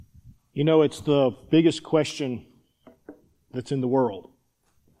You know, it's the biggest question that's in the world.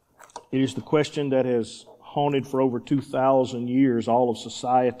 It is the question that has haunted for over 2,000 years all of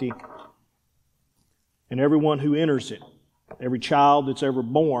society and everyone who enters it. Every child that's ever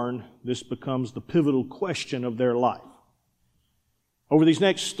born, this becomes the pivotal question of their life. Over these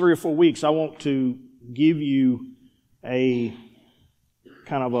next 3 or 4 weeks, I want to give you a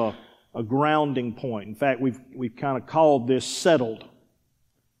kind of a grounding point. In fact, we've kind of called this settled.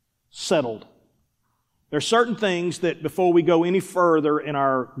 Settled. There are certain things that before we go any further in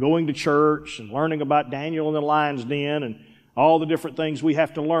our going to church and learning about Daniel in the lion's den and all the different things we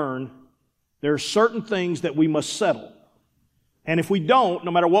have to learn, there are certain things that we must settle. And if we don't,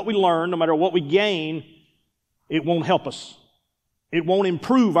 no matter what we learn, no matter what we gain, it won't help us. It won't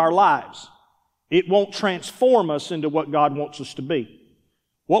improve our lives. It won't transform us into what God wants us to be.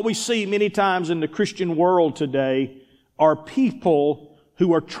 What we see many times in the Christian world today are people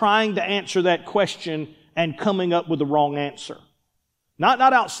who are trying to answer that question and coming up with the wrong answer. Not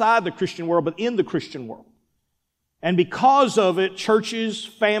outside the Christian world, but in the Christian world. And because of it, churches,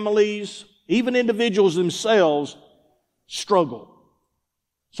 families, even individuals themselves struggle.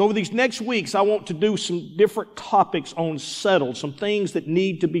 So over these next weeks, I want to do some different topics on settled, some things that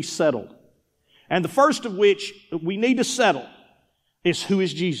need to be settled. And the first of which we need to settle is, who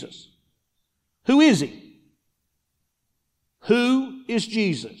is Jesus? Who is He? Who is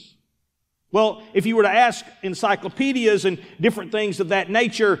Jesus? Well, if you were to ask encyclopedias and different things of that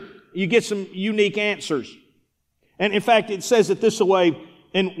nature, you get some unique answers. And in fact, it says it this way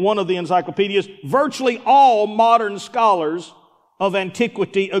in one of the encyclopedias: virtually all modern scholars of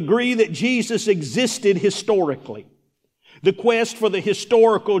antiquity agree that Jesus existed historically. The quest for the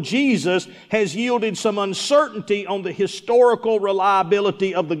historical Jesus has yielded some uncertainty on the historical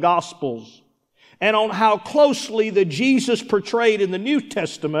reliability of the Gospels and on how closely the Jesus portrayed in the New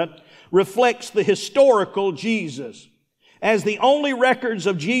Testament reflects the historical Jesus, as the only records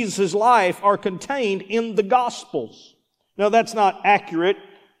of Jesus' life are contained in the Gospels. Now, that's not accurate,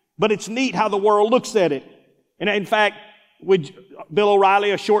 but it's neat how the world looks at it. And in fact, Bill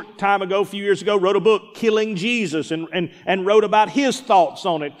O'Reilly, a short time ago, a few years ago, wrote a book, Killing Jesus, and wrote about his thoughts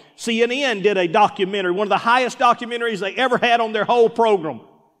on it. CNN did a documentary. One of the highest documentaries they ever had on their whole program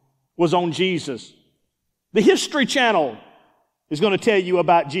was on Jesus. The History Channel is going to tell you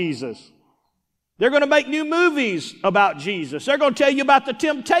about Jesus. They're going to make new movies about Jesus. They're going to tell you about the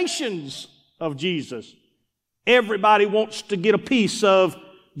temptations of Jesus. Everybody wants to get a piece of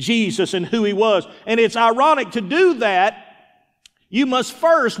Jesus and who He was. And it's ironic to do that. You must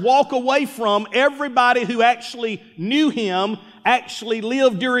first walk away from everybody who actually knew Him, actually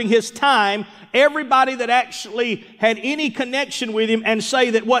lived during His time, everybody that actually had any connection with Him, and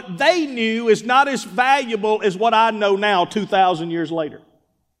say that what they knew is not as valuable as what I know now 2,000 years later.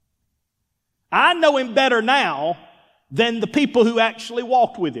 I know Him better now than the people who actually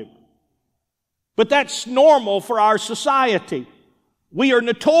walked with Him. But that's normal for our society. We are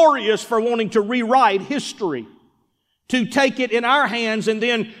notorious for wanting to rewrite history, to take it in our hands and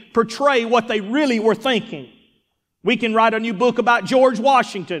then portray what they really were thinking. We can write a new book about George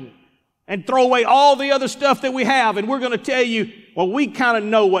Washington and throw away all the other stuff that we have, and we're going to tell you, well, we kind of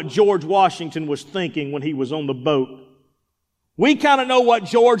know what George Washington was thinking when he was on the boat. We kind of know what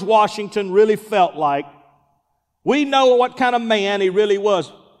George Washington really felt like. We know what kind of man he really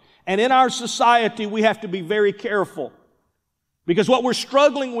was. And in our society, we have to be very careful, because what we're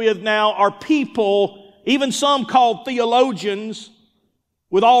struggling with now are people, even some called theologians,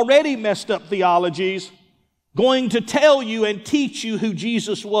 with already messed up theologies, going to tell you and teach you who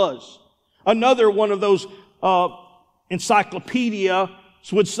Jesus was. Another one of those encyclopedias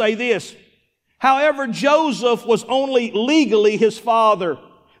would say this: however, Joseph was only legally his father.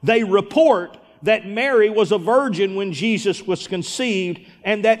 They report that Mary was a virgin when Jesus was conceived,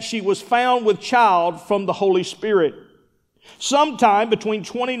 and that she was found with child from the Holy Spirit. Sometime between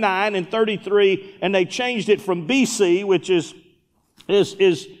 29 and 33, and they changed it from BC, which is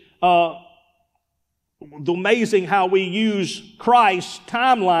amazing how we use Christ's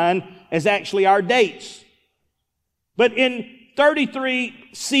timeline as actually our dates. But in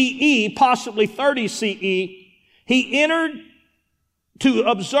 33 CE, possibly 30 CE, He entered to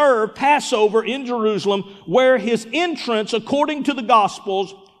observe Passover in Jerusalem, where His entrance, according to the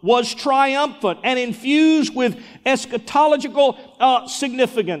Gospels, was triumphant and infused with eschatological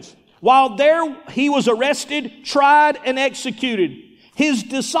significance. While there, He was arrested, tried, and executed. His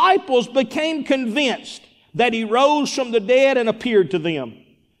disciples became convinced that He rose from the dead and appeared to them.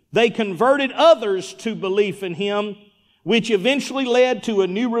 They converted others to belief in Him, which eventually led to a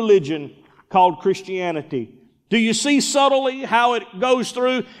new religion called Christianity. Do you see subtly how it goes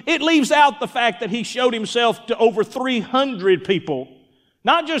through? It leaves out the fact that he showed himself to over 300 people.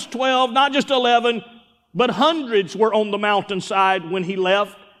 Not just 12, not just 11, but hundreds were on the mountainside when he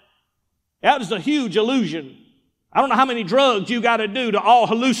left. That was a huge illusion. I don't know how many drugs you got to do to all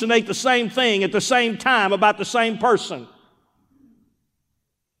hallucinate the same thing at the same time about the same person.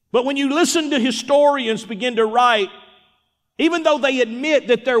 But when you listen to historians begin to write, even though they admit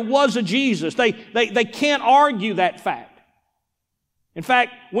that there was a Jesus, they can't argue that fact. In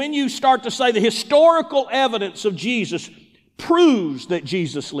fact, when you start to say the historical evidence of Jesus proves that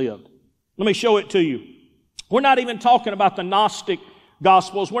Jesus lived, let me show it to you. We're not even talking about the Gnostic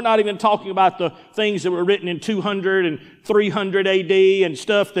Gospels. We're not even talking about the things that were written in 200 and 300 AD and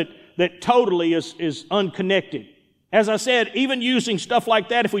stuff that totally is unconnected. As I said, even using stuff like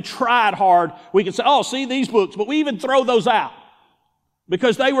that, if we tried hard, we could say, oh, see these books, but we even throw those out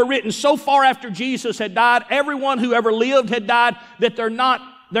because they were written so far after Jesus had died, everyone who ever lived had died, that they're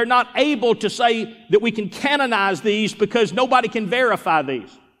not able to say that we can canonize these because nobody can verify these.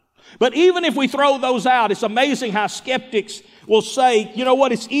 But even if we throw those out, it's amazing how skeptics will say, you know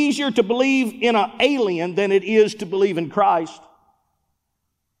what, it's easier to believe in an alien than it is to believe in Christ.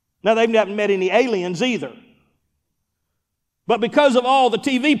 Now, they haven't met any aliens either. But because of all the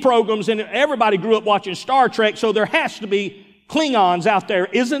TV programs, and everybody grew up watching Star Trek, so there has to be Klingons out there,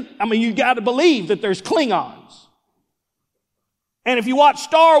 you got to believe that there's Klingons. And if you watch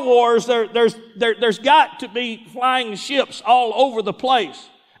Star Wars, there's got to be flying ships all over the place.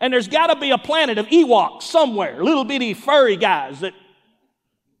 And there's got to be a planet of Ewoks somewhere, little bitty furry guys. That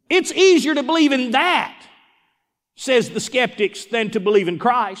it's easier to believe in that, says the skeptics, than to believe in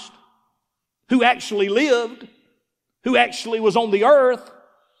Christ, who actually lived, who actually was on the earth,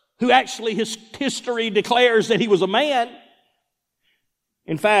 who actually his history declares that he was a man.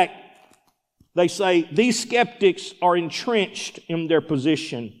 In fact, they say these skeptics are entrenched in their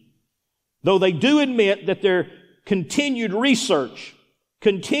position, though they do admit that their continued research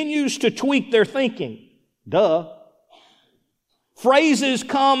continues to tweak their thinking. Duh. Phrases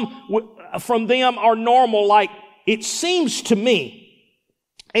come from them are normal, like, it seems to me,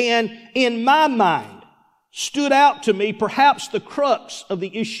 and in my mind, stood out to me perhaps the crux of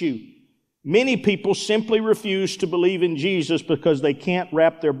the issue. Many people simply refuse to believe in Jesus because they can't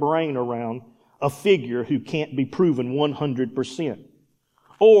wrap their brain around a figure who can't be proven 100%,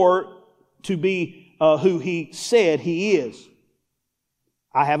 or to be who he said he is.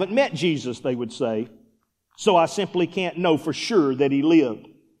 I haven't met Jesus, they would say, so I simply can't know for sure that he lived,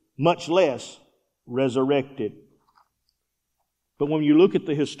 much less resurrected. But when you look at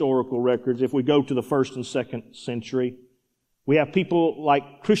the historical records, if we go to the 1st and 2nd century, we have people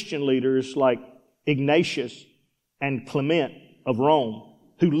like Christian leaders like Ignatius and Clement of Rome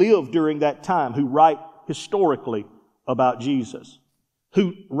who lived during that time, who write historically about Jesus,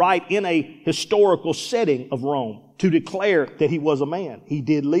 who write in a historical setting of Rome to declare that he was a man. He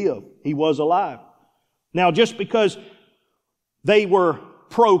did live. He was alive. Now, just because they were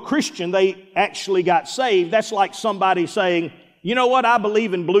pro-Christian, they actually got saved, that's like somebody saying, you know what, I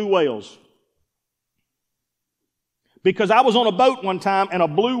believe in blue whales. Because I was on a boat one time and a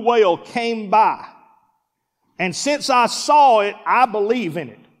blue whale came by. And since I saw it, I believe in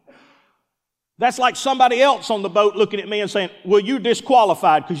it. That's like somebody else on the boat looking at me and saying, well, you're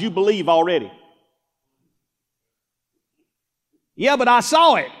disqualified because you believe already. Yeah, but I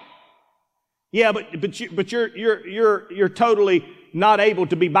saw it. Yeah, but you're totally not able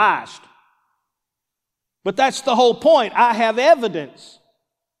to be biased. But that's the whole point. I have evidence.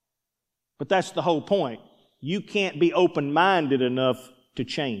 But that's the whole point. You can't be open-minded enough to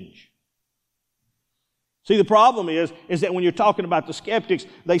change. See, the problem is that when you're talking about the skeptics,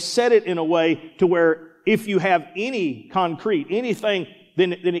 they set it in a way to where if you have any concrete, anything,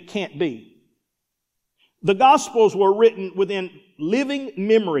 then it can't be. The Gospels were written within living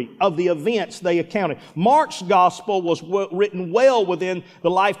memory of the events they accounted. Mark's Gospel was written well within the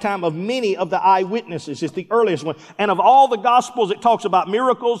lifetime of many of the eyewitnesses. It's the earliest one. And of all the Gospels, it talks about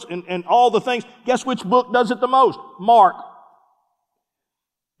miracles and all the things. Guess which book does it the most? Mark.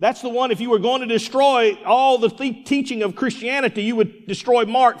 That's the one, if you were going to destroy all the teaching of Christianity, you would destroy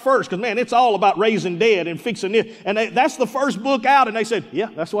Mark first. Because, man, it's all about raising dead and fixing it. And that's the first book out. And they said, yeah,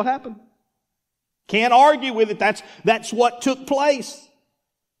 that's what happened. Can't argue with it. That's what took place.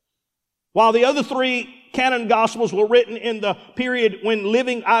 While the other three canon Gospels were written in the period when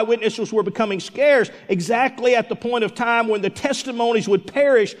living eyewitnesses were becoming scarce, exactly at the point of time when the testimonies would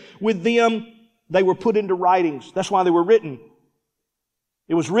perish with them, they were put into writings. That's why they were written.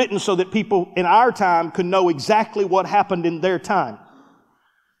 It was written so that people in our time could know exactly what happened in their time.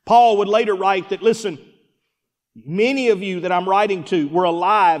 Paul would later write that, listen, Many of you that I'm writing to were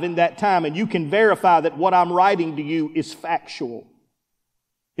alive in that time, and you can verify that what I'm writing to you is factual.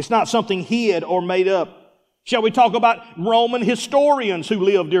 It's not something hid or made up. Shall we talk about Roman historians who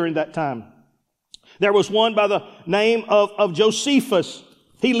lived during that time? There was one by the name of Josephus.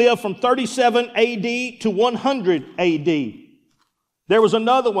 He lived from 37 AD to 100 AD. There was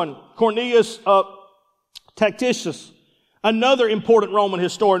another one, Cornelius Tacitus, another important Roman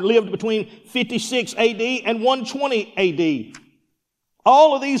historian, lived between 56 AD and 120 AD.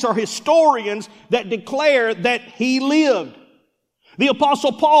 All of these are historians that declare that he lived. The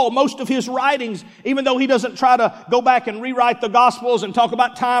Apostle Paul, most of his writings, even though he doesn't try to go back and rewrite the Gospels and talk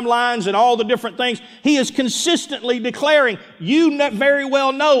about timelines and all the different things, he is consistently declaring, you very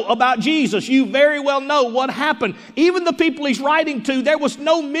well know about Jesus. You very well know what happened. Even the people he's writing to, there was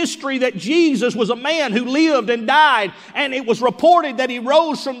no mystery that Jesus was a man who lived and died, and it was reported that he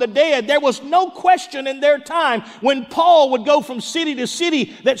rose from the dead. There was no question in their time when Paul would go from city to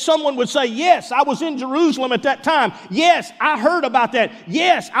city that someone would say, yes, I was in Jerusalem at that time. Yes, I heard about that.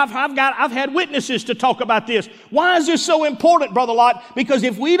 Yes, I've had witnesses to talk about this. Why is this so important, Brother Lott? Because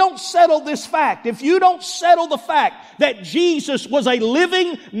if we don't settle this fact, if you don't settle the fact that Jesus was a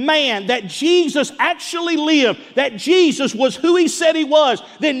living man, that Jesus actually lived, that Jesus was who he said he was,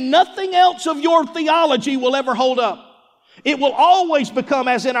 then nothing else of your theology will ever hold up. It will always become,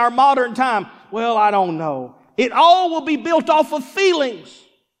 as in our modern time, well, I don't know. It all will be built off of feelings.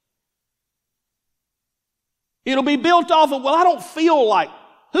 It'll be built off of, well, I don't feel like.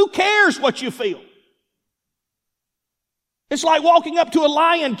 Who cares what you feel? It's like walking up to a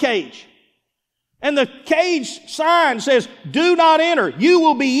lion cage, and the cage sign says, do not enter. You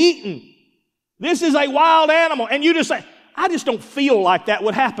will be eaten. This is a wild animal. And you just say, I just don't feel like that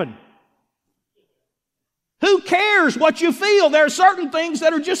would happen. Who cares what you feel? There are certain things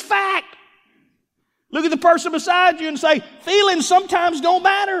that are just fact. Look at the person beside you and say, feelings sometimes don't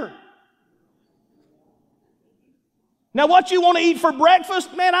matter. Now, what you want to eat for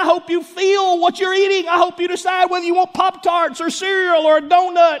breakfast, man, I hope you feel what you're eating. I hope you decide whether you want Pop-Tarts or cereal or a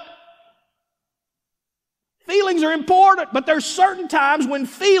donut. Feelings are important, but there's certain times when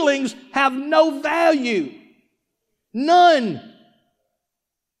feelings have no value. None. And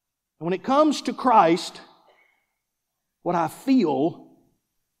when it comes to Christ, what I feel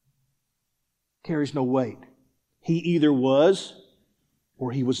carries no weight. He either was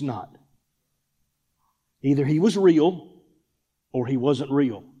or he was not. Either he was real or he wasn't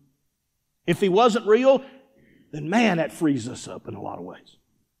real. If he wasn't real, then man, that frees us up in a lot of ways.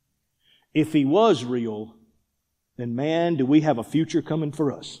 If he was real, then man, do we have a future coming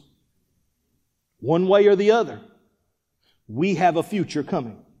for us? One way or the other, we have a future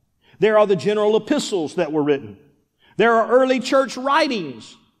coming. There are the general epistles that were written. There are early church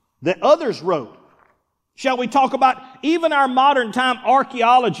writings that others wrote. Shall we talk about even our modern time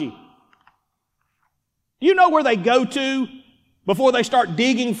archaeology? You know where they go to before they start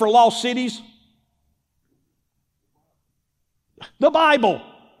digging for lost cities? The Bible.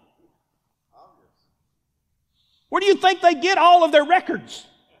 Where do you think they get all of their records?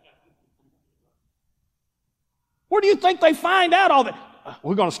 Where do you think they find out all that?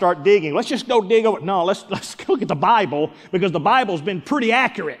 We're going to start digging. Let's just go dig over. No, let's look at the Bible, because the Bible's been pretty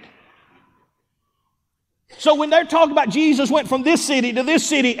accurate. So when they're talking about Jesus went from this city to this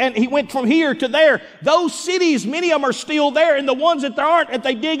city and he went from here to there, those cities, many of them are still there, and the ones that there aren't, that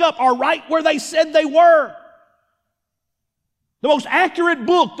they dig up, are right where they said they were. The most accurate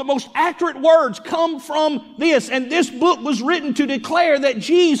book, the most accurate words come from this, and this book was written to declare that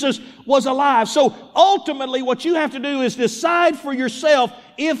Jesus was alive. So ultimately what you have to do is decide for yourself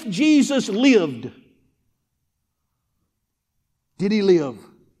if Jesus lived. Did he live?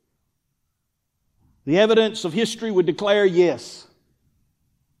 The evidence of history would declare yes.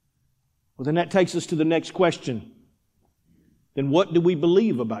 Well, then that takes us to the next question. Then what do we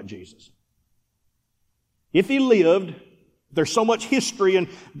believe about Jesus? If he lived, there's so much history, and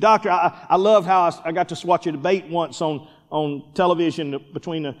Doctor, I love how I got to watch a debate once on television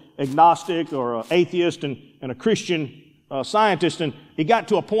between an agnostic or an atheist and a Christian scientist, and it got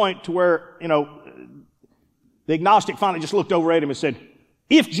to a point to where, the agnostic finally just looked over at him and said,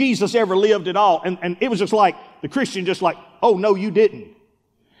 if Jesus ever lived at all, and it was just like, the Christian just like, oh, no, you didn't.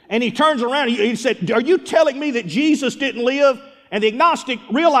 And he turns around and he said, are you telling me that Jesus didn't live? And the agnostic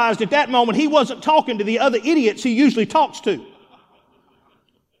realized at that moment he wasn't talking to the other idiots he usually talks to.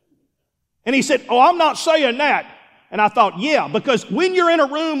 And he said, oh, I'm not saying that. And I thought, yeah, because when you're in a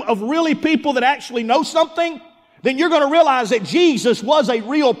room of really people that actually know something, then you're going to realize that Jesus was a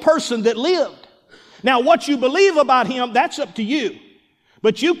real person that lived. Now, what you believe about him, that's up to you.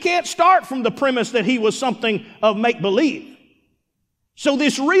 But you can't start from the premise that he was something of make-believe. So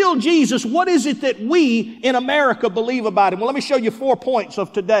this real Jesus, what is it that we in America believe about him? Well, let me show you 4 points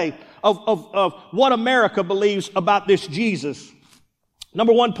of today of what America believes about this Jesus.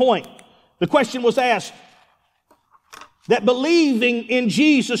 Number 1 point, the question was asked that believing in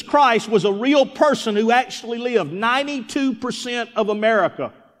Jesus Christ was a real person who actually lived. 92% of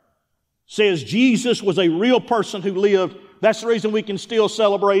America says Jesus was a real person who lived. That's the reason we can still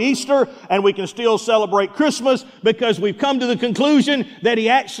celebrate Easter and we can still celebrate Christmas, because we've come to the conclusion that he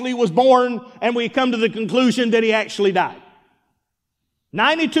actually was born and we come to the conclusion that he actually died.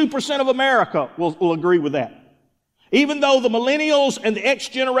 92% of America will agree with that. Even though the millennials and the X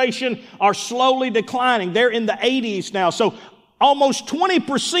generation are slowly declining, they're in the 80s now. So almost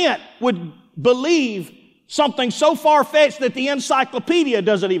 20% would believe something so far-fetched that the encyclopedia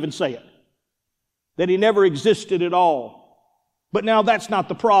doesn't even say it, that he never existed at all. But now that's not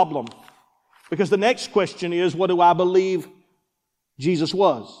the problem, because the next question is, what do I believe Jesus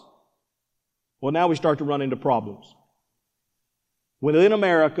was? Well, now we start to run into problems. Within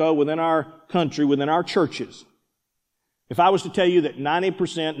America, within our country, within our churches, if I was to tell you that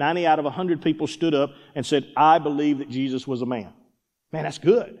 90%, 90 out of 100 people stood up and said, I believe that Jesus was a man. Man, that's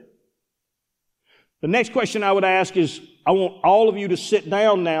good. The next question I would ask is, I want all of you to sit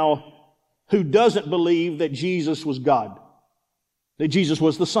down now who doesn't believe that Jesus was God, that Jesus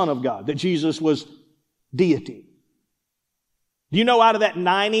was the Son of God, that Jesus was deity. Do you know out of that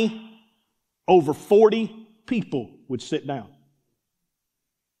 90, over 40 people would sit down?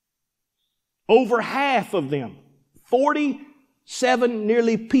 Over half of them, 47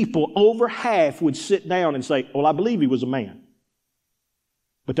 nearly people, over half would sit down and say, well, I believe he was a man.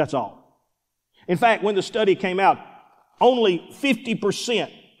 But that's all. In fact, when the study came out, only 50%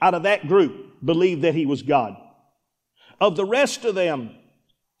 out of that group believed that he was God. Of the rest of them,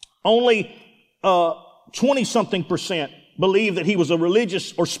 only 20-something% believed that he was a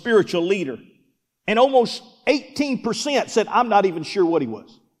religious or spiritual leader. And almost 18% said, I'm not even sure what he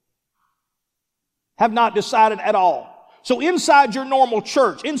was. Have not decided at all. So inside your normal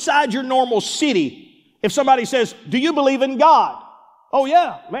church, inside your normal city, if somebody says, do you believe in God? Oh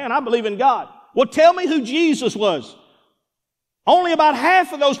yeah, man, I believe in God. Well, tell me who Jesus was. Only about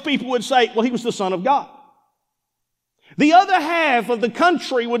half of those people would say, well, he was the Son of God. The other half of the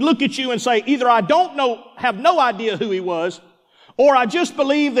country would look at you and say, either I don't know, have no idea who he was, or I just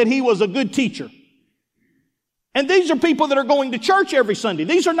believe that he was a good teacher. And these are people that are going to church every Sunday.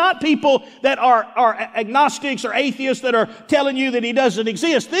 These are not people that are agnostics or atheists that are telling you that he doesn't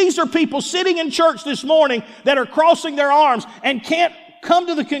exist. These are people sitting in church this morning that are crossing their arms and can't come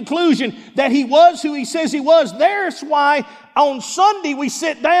to the conclusion that he was who he says he was. That's why on Sunday we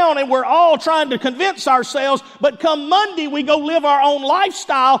sit down and we're all trying to convince ourselves, but come Monday we go live our own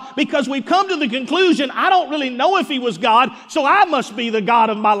lifestyle because we've come to the conclusion, I don't really know if he was God, so I must be the God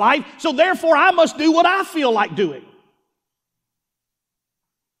of my life, so therefore I must do what I feel like doing.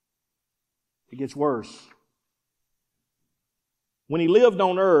 It gets worse. When he lived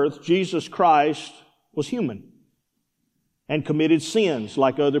on earth, Jesus Christ was human and committed sins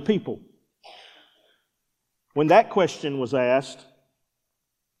like other people. When that question was asked,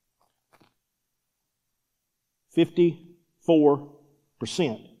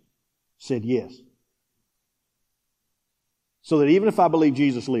 54% said yes. So that even if I believe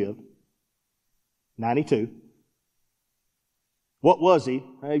Jesus lived, 92, what was he?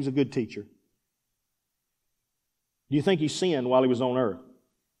 He was a good teacher. Do you think he sinned while he was on earth?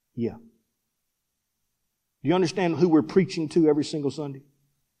 Yeah. Do you understand who we're preaching to every single Sunday?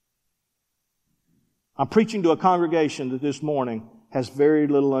 I'm preaching to a congregation that this morning has very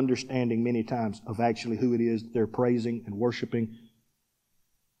little understanding many times of actually who it is they're praising and worshiping.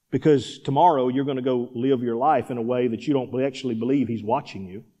 Because tomorrow you're going to go live your life in a way that you don't actually believe he's watching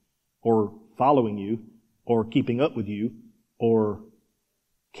you or following you or keeping up with you or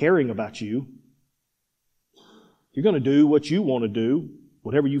caring about you. You're going to do what you want to do,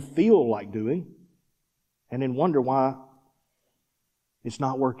 whatever you feel like doing, and then wonder why it's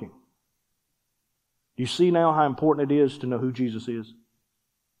not working. Do you see now how important it is to know who Jesus is?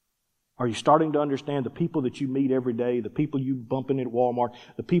 Are you starting to understand the people that you meet every day, the people you bump into at Walmart,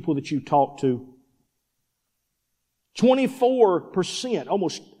 the people that you talk to? 24%,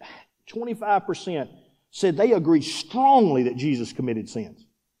 almost 25% said they agree strongly that Jesus committed sins.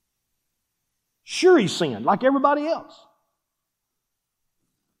 Sure, he sinned like everybody else.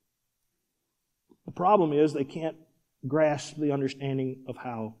 The problem is they can't grasp the understanding of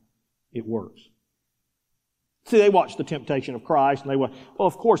how it works. See, they watched The Temptation of Christ and they went, well,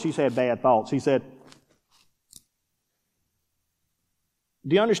 of course he's had bad thoughts. He said,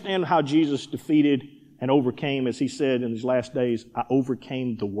 Do you understand how Jesus defeated and overcame, as he said in his last days, I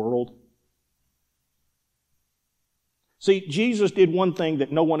overcame the world? See, Jesus did one thing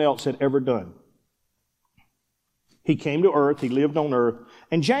that no one else had ever done. He came to earth, he lived on earth,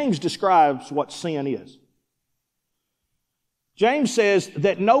 and James describes what sin is. James says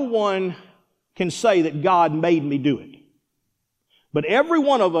that no one can say that God made me do it. But every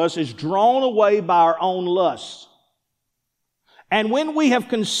one of us is drawn away by our own lusts. And when we have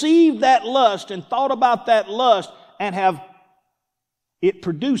conceived that lust and thought about that lust it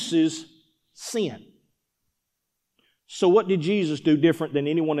produces sin. So what did Jesus do different than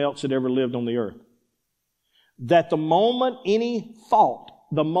anyone else that ever lived on the earth? That the moment any thought,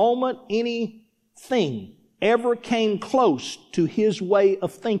 the moment anything ever came close to his way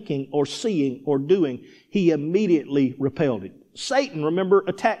of thinking or seeing or doing, he immediately repelled it. Satan, remember,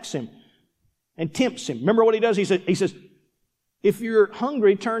 attacks him and tempts him. Remember what he does? He says, if you're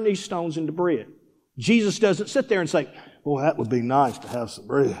hungry, turn these stones into bread. Jesus doesn't sit there and say, well, that would be nice to have some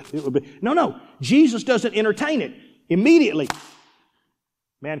bread. It would be. No. Jesus doesn't entertain it. Immediately,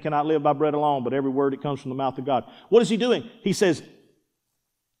 man cannot live by bread alone, but every word that comes from the mouth of God. What is he doing? He says,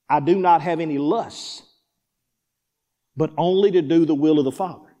 I do not have any lusts, but only to do the will of the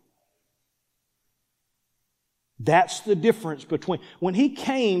Father. That's the difference between when he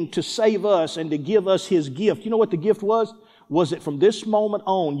came to save us and to give us his gift. You know what the gift was? Was that from this moment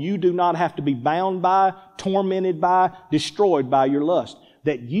on, you do not have to be bound by, tormented by, destroyed by your lust.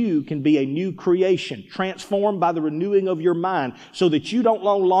 That you can be a new creation, transformed by the renewing of your mind, so that you don't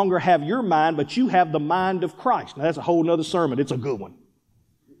no longer have your mind, but you have the mind of Christ. Now that's a whole other sermon. It's a good one.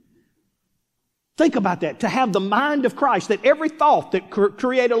 Think about that. To have the mind of Christ, that every thought that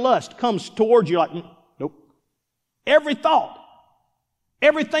create a lust comes towards you like, nope. Every thought.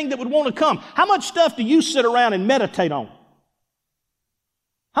 Everything that would want to come. How much stuff do you sit around and meditate on?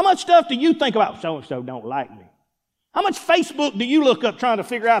 How much stuff do you think about? So-and-so don't like me. How much Facebook do you look up trying to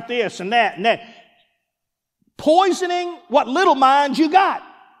figure out this and that and that? Poisoning what little mind you got.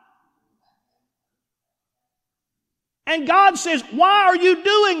 And God says, why are you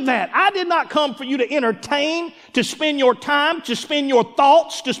doing that? I did not come for you to entertain, to spend your time, to spend your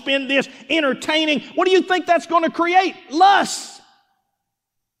thoughts, to spend this entertaining. What do you think that's going to create? Lust.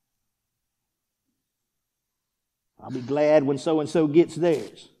 I'll be glad when so-and-so gets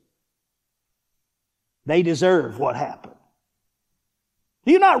theirs. They deserve what happened.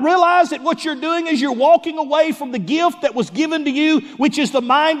 Do you not realize that what you're doing is you're walking away from the gift that was given to you, which is the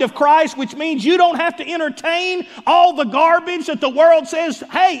mind of Christ, which means you don't have to entertain all the garbage that the world says,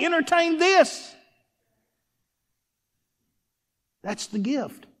 hey, entertain this. That's the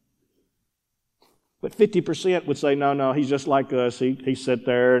gift. But 50% would say, no, he's just like us. He sat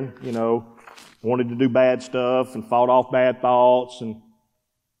there and, wanted to do bad stuff and fought off bad thoughts. And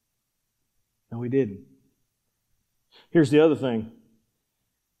no, he didn't. Here's the other thing.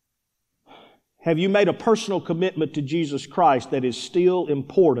 Have you made a personal commitment to Jesus Christ that is still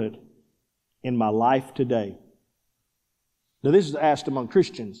important in my life today? Now, this is asked among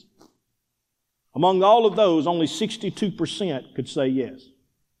Christians. Among all of those, only 62% could say yes.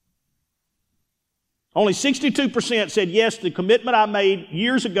 Only 62% said yes, the commitment I made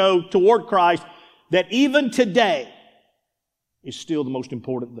years ago toward Christ, that even today is still the most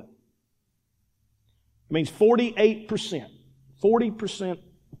important thing. It means 40%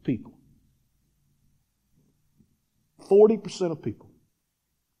 of people, 40% of people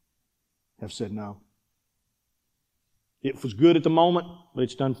have said no. It was good at the moment, but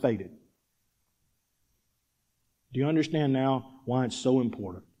it's done faded. Do you understand now why it's so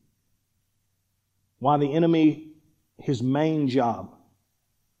important? Why the enemy, his main job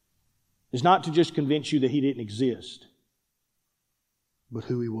is not to just convince you that he didn't exist, but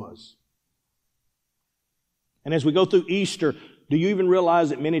who he was. And as we go through Easter, do you even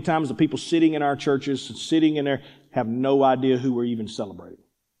realize that many times the people sitting in our churches, sitting in there, have no idea who we're even celebrating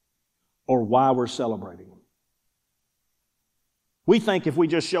or why we're celebrating them? We think if we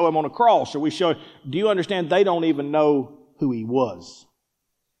just show him on a cross or we show, do you understand they don't even know who he was?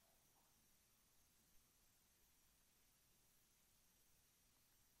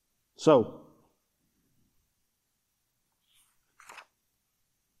 So,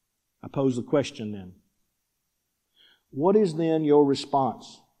 I pose the question then. What is then your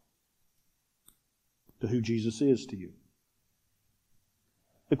response to who Jesus is to you?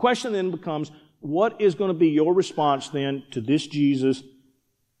 The question then becomes, what is going to be your response then to this Jesus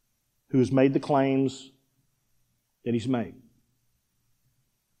who has made the claims that he's made?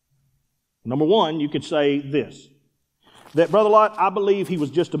 Number one, you could say this, that Brother Lott, I believe he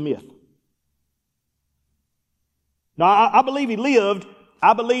was just a myth. Now, I believe he lived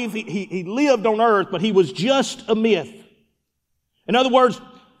I believe he lived on earth, but he was just a myth. In other words,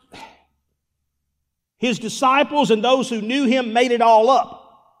 his disciples and those who knew him made it all up.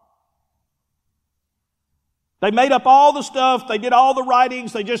 They made up all the stuff. They did all the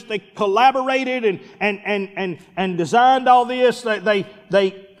writings. They collaborated and designed all this.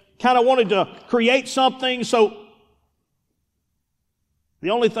 They kind of wanted to create something. So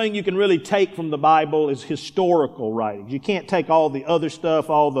the only thing you can really take from the Bible is historical writings. You can't take all the other stuff,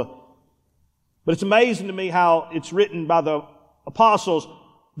 but it's amazing to me how it's written by the apostles.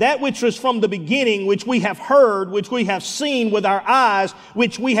 That which was from the beginning, which we have heard, which we have seen with our eyes,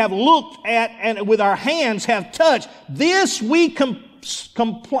 which we have looked at and with our hands have touched, this we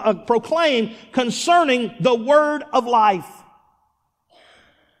proclaim concerning the word of life.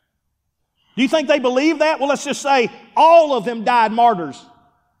 Do you think they believe that? Well, let's just say all of them died martyrs.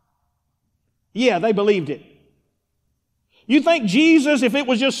 Yeah, they believed it. You think Jesus, if it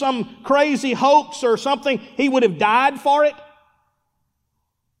was just some crazy hoax or something, he would have died for it?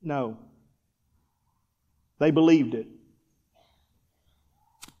 No. They believed it.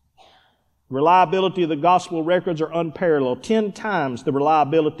 Reliability of the gospel records are unparalleled. 10 times the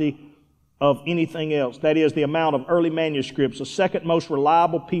reliability of anything else. That is the amount of early manuscripts, the second most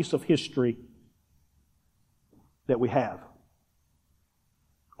reliable piece of history that we have.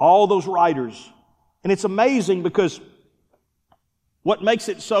 All those writers. And it's amazing because what makes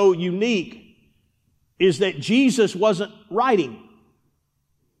it so unique is that Jesus wasn't writing.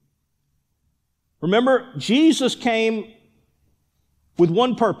 Remember, Jesus came with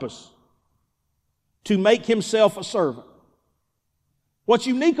one purpose: to make himself a servant. What's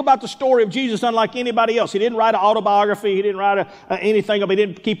unique about the story of Jesus, unlike anybody else, he didn't write an autobiography, he didn't write anything, he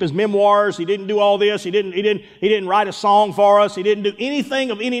didn't keep his memoirs, he didn't do all this, he didn't write a song for us, he didn't do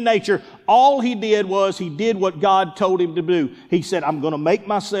anything of any nature. All he did was he did what God told him to do. He said, I'm going to make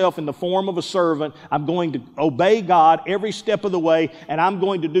myself in the form of a servant. I'm going to obey God every step of the way, and I'm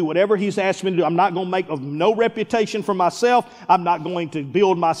going to do whatever he's asked me to do. I'm not going to make no reputation for myself. I'm not going to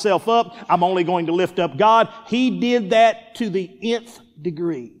build myself up. I'm only going to lift up God. He did that to the nth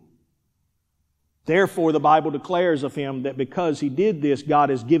degree. Therefore, the Bible declares of him that because he did this, God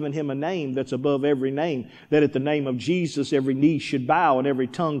has given him a name that's above every name, that at the name of Jesus every knee should bow and every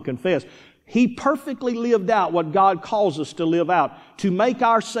tongue confess. He perfectly lived out what God calls us to live out, to make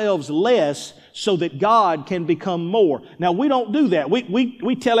ourselves less so that God can become more. Now, we don't do that.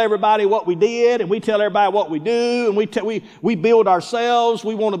 We tell everybody what we did, and we tell everybody what we do, and we build ourselves.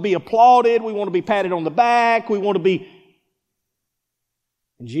 We want to be applauded. We want to be patted on the back. We want to be...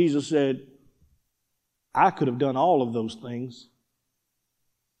 And Jesus said, I could have done all of those things,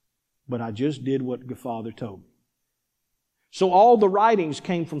 but I just did what the Father told me. So all the writings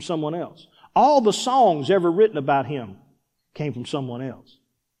came from someone else. All the songs ever written about him came from someone else.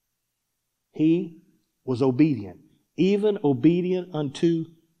 He was obedient, even obedient unto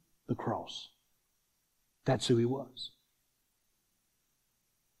the cross. That's who he was.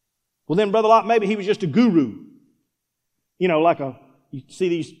 Well then, Brother Locke, maybe he was just a guru. You know, you see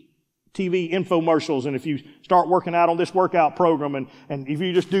these TV infomercials, and if you start working out on this workout program, and if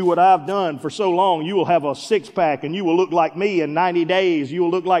you just do what I've done for so long, you will have a six-pack, and you will look like me in 90 days. You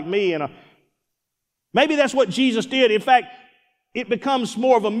will look like me in a... Maybe that's what Jesus did. In fact, it becomes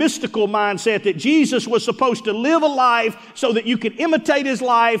more of a mystical mindset that Jesus was supposed to live a life so that you could imitate his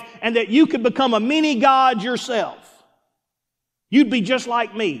life and that you could become a mini God yourself. You'd be just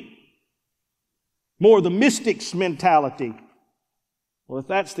like me. More of the mystic's mentality. Well, if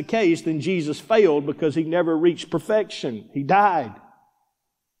that's the case, then Jesus failed because he never reached perfection. He died.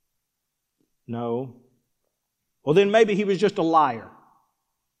 No. Well, then maybe he was just a liar.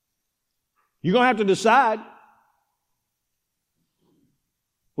 You're going to have to decide.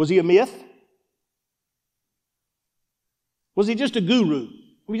 Was he a myth? Was he just a guru?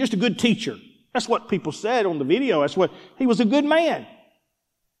 Was he just a good teacher? That's what people said on the video. He was a good man.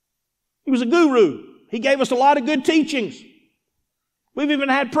 He was a guru. He gave us a lot of good teachings. We've even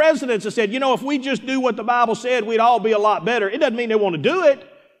had presidents that said, if we just do what the Bible said, we'd all be a lot better. It doesn't mean they want to do it.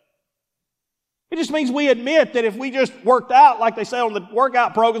 It just means we admit that if we just worked out, like they say on the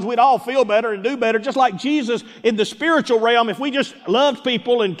workout programs, we'd all feel better and do better. Just like Jesus in the spiritual realm, if we just loved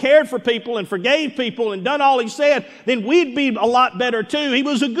people and cared for people and forgave people and done all he said, then we'd be a lot better too. He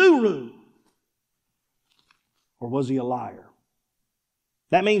was a guru. Or was he a liar?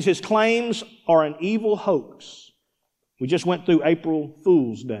 That means his claims are an evil hoax. We just went through April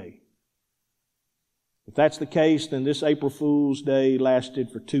Fool's Day. If that's the case, then this April Fool's Day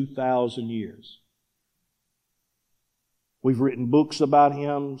lasted for 2,000 years. We've written books about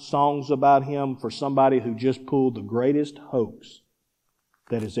him, songs about him for somebody who just pulled the greatest hoax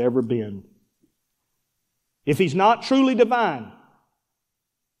that has ever been. If He's not truly divine,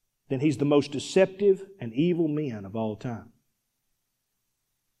 then He's the most deceptive and evil man of all time.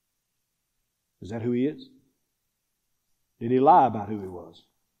 Is that who He is? Did He lie about who He was?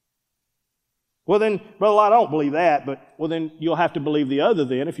 Well then, Brother, I don't believe that, but well then you'll have to believe the other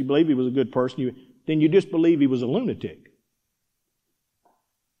then. If you believe He was a good person, then you just believe He was a lunatic.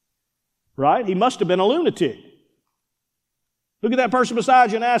 Right? He must have been a lunatic. Look at that person beside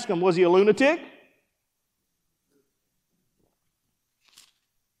you and ask him, was he a lunatic?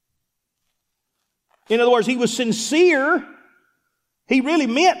 In other words, he was sincere. He really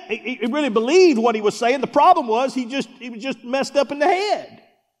meant, he really believed what he was saying. The problem was he was just messed up in the head.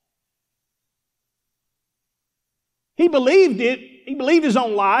 He believed it. He believed his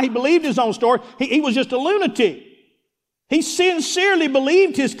own lie. He believed his own story. He was just a lunatic. He sincerely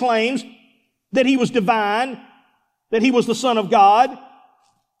believed his claims that he was divine, that he was the Son of God,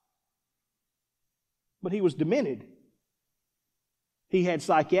 but he was demented. He had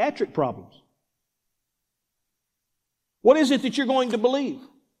psychiatric problems. What is it that you're going to believe?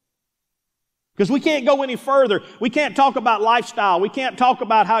 Because we can't go any further. We can't talk about lifestyle. We can't talk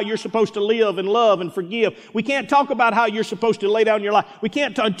about how you're supposed to live and love and forgive. We can't talk about how you're supposed to lay down your life. We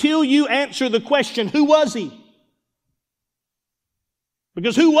can't until you answer the question, who was He?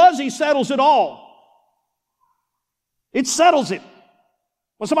 Because who was He settles it all. It settles it.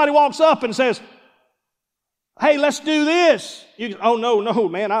 When somebody walks up and says, hey, let's do this. Oh, no,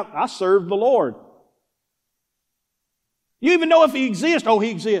 man, I serve the Lord. You even know if He exists? Oh, He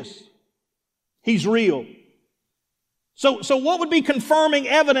exists. He's real. So what would be confirming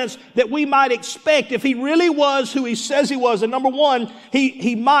evidence that we might expect if He really was who He says He was? And number one,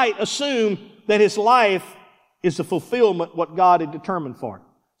 he might assume that His life is the fulfillment what God had determined for Him.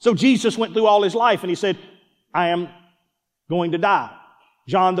 So Jesus went through all His life and He said, I am going to die.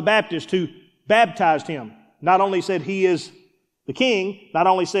 John the Baptist, who baptized Him, not only said He is the King, not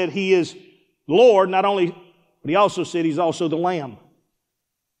only said He is Lord, but He also said He's also the Lamb.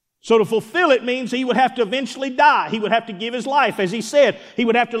 So to fulfill it means He would have to eventually die. He would have to give His life. As He said, He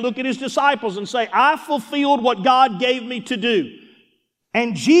would have to look at His disciples and say, I fulfilled what God gave me to do.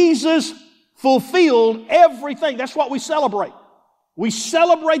 And Jesus fulfilled everything. That's what we celebrate. We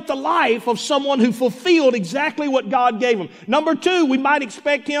celebrate the life of someone who fulfilled exactly what God gave him. Number two, we might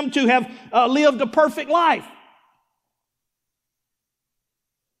expect Him to have lived a perfect life.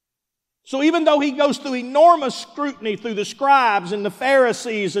 So even though He goes through enormous scrutiny through the scribes and the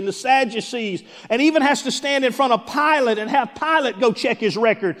Pharisees and the Sadducees, and even has to stand in front of Pilate and have Pilate go check his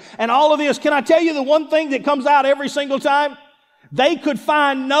record and all of this, can I tell you the one thing that comes out every single time? They could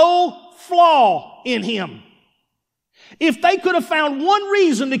find no flaw in Him. If they could have found one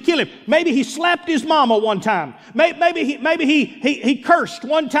reason to kill Him, maybe he slapped his mama one time. Maybe he cursed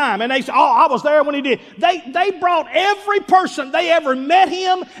one time, and they said, "Oh, I was there when he did." They brought every person they ever met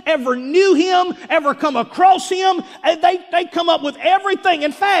Him, ever knew Him, ever come across Him, and they come up with everything.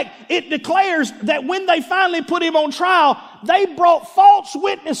 In fact, it declares that when they finally put Him on trial, they brought false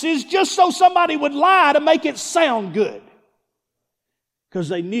witnesses just so somebody would lie to make it sound good, because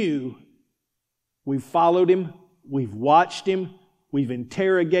they knew we followed Him. We've watched Him. We've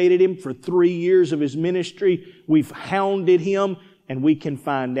interrogated Him for 3 years of His ministry. We've hounded Him, and we can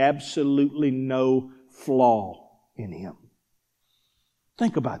find absolutely no flaw in Him.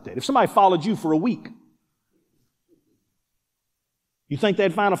 Think about that. If somebody followed you for a week, you think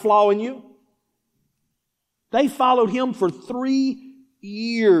they'd find a flaw in you? They followed Him for 3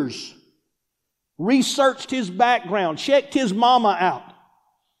 years, researched His background, checked His mama out.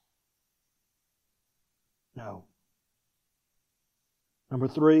 No. Number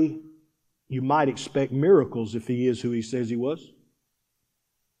three, you might expect miracles if He is who He says He was.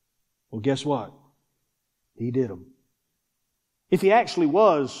 Well, guess what? He did them. If He actually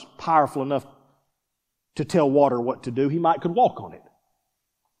was powerful enough to tell water what to do, He might could walk on it.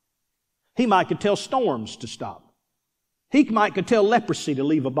 He might could tell storms to stop. He might could tell leprosy to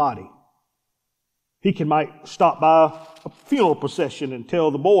leave a body. He might stop by a funeral procession and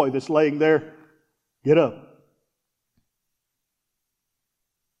tell the boy that's laying there, get up.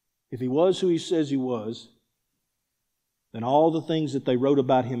 If He was who He says He was, then all the things that they wrote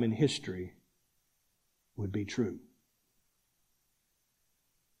about Him in history would be true.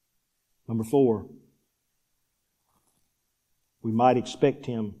 Number four, we might expect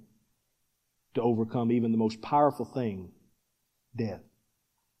Him to overcome even the most powerful thing, death.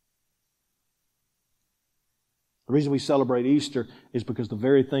 The reason we celebrate Easter is because the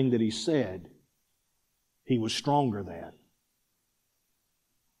very thing that He said, He was stronger than,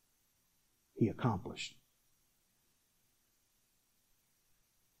 He accomplished.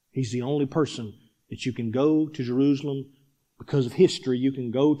 He's the only person that you can go to Jerusalem. Because of history, you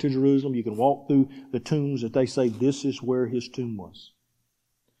can go to Jerusalem. You can walk through the tombs that they say this is where His tomb was.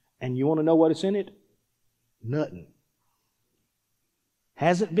 And you want to know what it's in it? Nothing.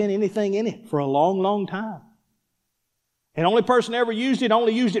 Hasn't been anything in it for a long, long time. And the only person ever used it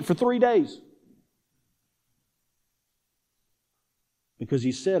only used it for 3 days. Because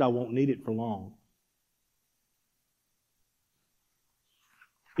He said, I won't need it for long.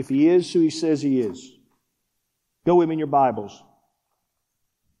 If He is who He says He is, go with me in your Bibles.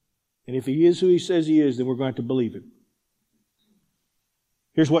 And if He is who He says He is, then we're going to believe Him.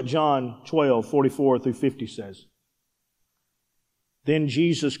 Here's what John 12:44-50 says. Then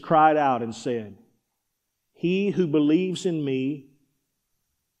Jesus cried out and said, He who believes in me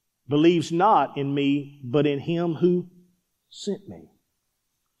believes not in me, but in Him who sent me.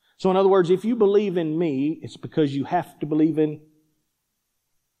 So in other words, if you believe in me, it's because you have to believe in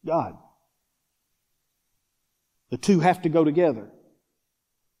God. The two have to go together.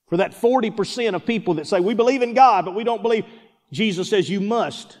 For that 40% of people that say, we believe in God, but we don't believe, Jesus says you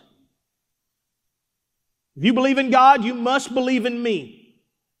must. If you believe in God, you must believe in me.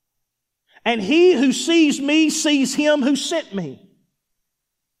 And he who sees me sees Him who sent me.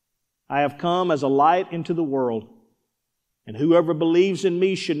 I have come as a light into the world, and whoever believes in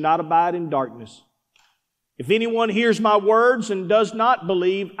me should not abide in darkness. If anyone hears my words and does not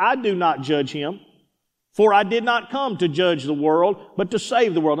believe, I do not judge him. For I did not come to judge the world, but to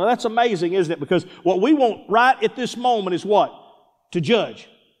save the world. Now that's amazing, isn't it? Because what we want right at this moment is what? To judge.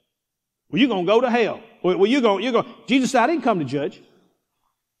 Well, you're going to go to hell. Well, you're going. Jesus said, I didn't come to judge.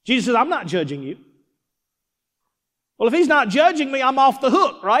 Jesus said, I'm not judging you. Well, if He's not judging me, I'm off the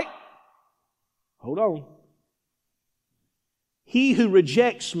hook, right? Hold on. He who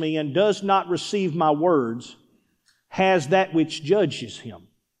rejects me and does not receive my words has that which judges him.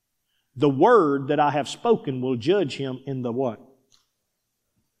 The word that I have spoken will judge him in the what?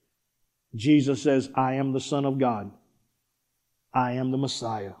 Jesus says, I am the Son of God. I am the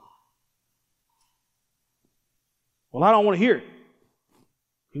Messiah. Well, I don't want to hear it.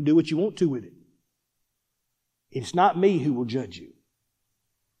 You can do what you want to with it. It's not me who will judge you.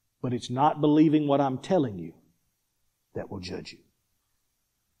 But it's not believing what I'm telling you that will judge you.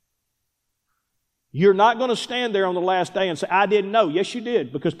 You're not going to stand there on the last day and say, I didn't know. Yes, you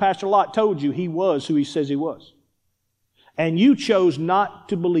did, because Pastor Lott told you He was who He says He was. And you chose not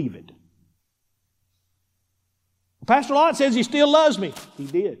to believe it. Pastor Lott says He still loves me. He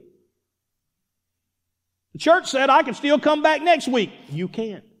did. The church said I can still come back next week. You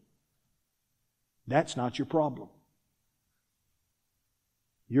can't. That's not your problem.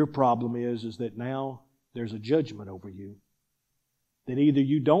 Your problem is that now there's a judgment over you. That either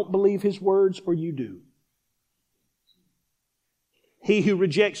you don't believe His words or you do. He who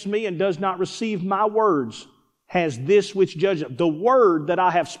rejects me and does not receive my words has this which judges him. The word that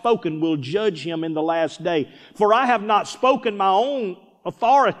I have spoken will judge him in the last day. For I have not spoken my own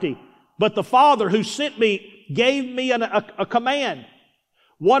authority, but the Father who sent me gave me a command.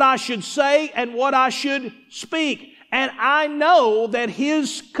 What I should say and what I should speak. And I know that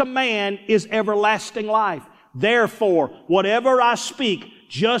His command is everlasting life. Therefore, whatever I speak,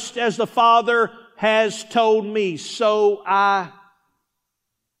 just as the Father has told me, so I...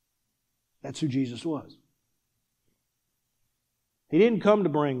 That's who Jesus was. He didn't come to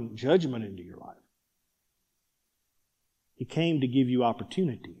bring judgment into your life. He came to give you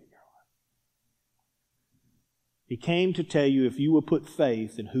opportunity in your life. He came to tell you if you will put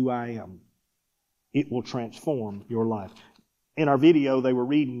faith in who I am, it will transform your life. In our video, they were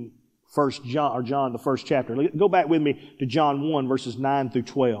reading John, the first chapter. Go back with me to John 1, verses 9 through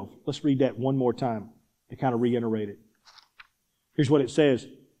 12. Let's read that one more time to kind of reiterate it. Here's what it says.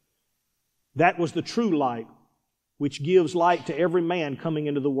 That was the true light, which gives light to every man coming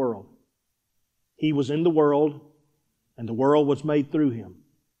into the world. He was in the world, and the world was made through Him,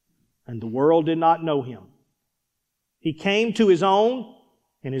 and the world did not know Him. He came to His own,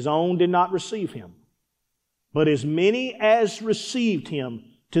 and His own did not receive Him. But as many as received Him,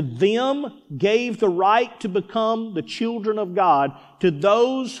 to them gave the right to become the children of God, to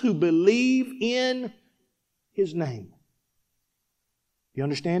those who believe in His name. You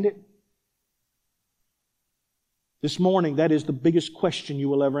understand it? This morning, that is the biggest question you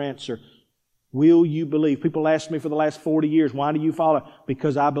will ever answer. Will you believe? People ask me for the last 40 years, why do you follow?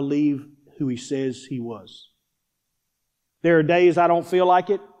 Because I believe who He says He was. There are days I don't feel like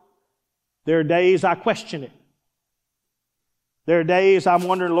it. There are days I question it. There are days I'm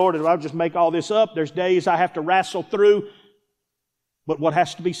wondering, Lord, did I just make all this up? There's days I have to wrestle through. But what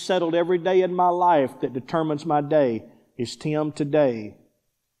has to be settled every day in my life that determines my day is, Tim, today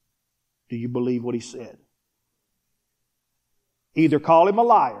Do you believe what He said? Either call Him a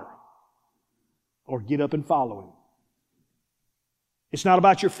liar or get up and follow Him. It's not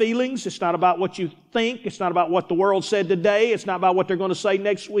about your feelings. It's not about what you think. It's not about what the world said today. It's not about what they're going to say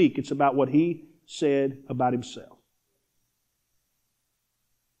next week. It's about what He said about Himself.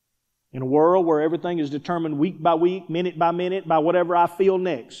 In a world where everything is determined week by week, minute by minute, by whatever I feel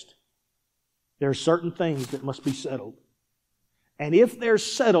next, there are certain things that must be settled. And if they're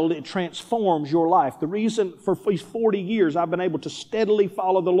settled, it transforms your life. The reason for these 40 years I've been able to steadily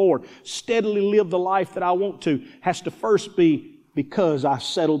follow the Lord, steadily live the life that I want to, has to first be because I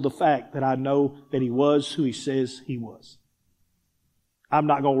settled the fact that I know that He was who He says He was. I'm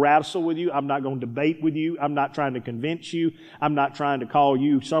not going to wrestle with you. I'm not going to debate with you. I'm not trying to convince you. I'm not trying to call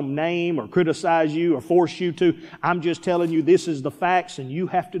you some name or criticize you or force you to. I'm just telling you this is the facts, and you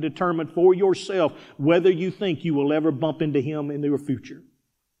have to determine for yourself whether you think you will ever bump into Him in your future.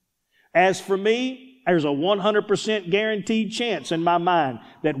 As for me, there's a 100% guaranteed chance in my mind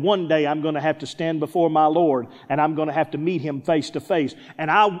that one day I'm going to have to stand before my Lord and I'm going to have to meet Him face to face.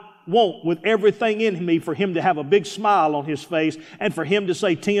 And I want with everything in me for Him to have a big smile on His face and for Him to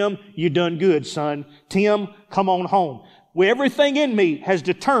say, Tim, you done good, son. Tim, come on home. Well, everything in me has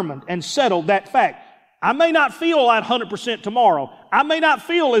determined and settled that fact. I may not feel that 100% tomorrow. I may not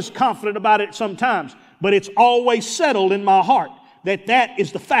feel as confident about it sometimes, but it's always settled in my heart that that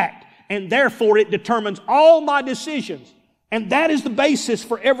is the fact. And therefore it determines all my decisions. And that is the basis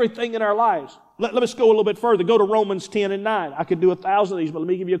for everything in our lives. Let us go a little bit further. Go to Romans 10 and 9. I could do 1,000 of these, but let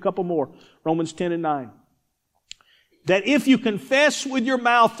me give you a couple more. Romans 10 and 9. That if you confess with your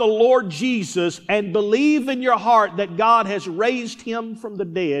mouth the Lord Jesus and believe in your heart that God has raised Him from the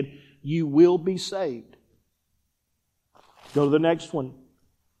dead, you will be saved. Go to the next one.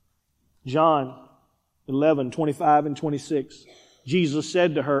 John 11, 25 and 26. Jesus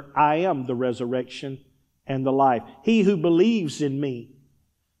said to her, I am the resurrection and the life. He who believes in me,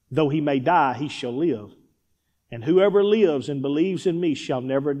 though he may die, he shall live. And whoever lives and believes in me shall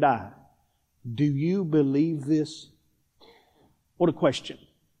never die. Do you believe this? What a question.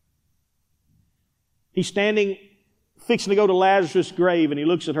 He's standing, fixing to go to Lazarus' grave, and he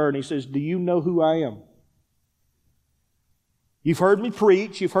looks at her and he says, do you know who I am? You've heard me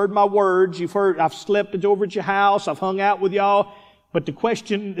preach. You've heard my words. I've slept over at your house. I've hung out with y'all. But the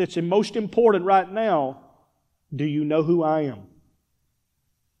question that's most important right now, do you know who I am?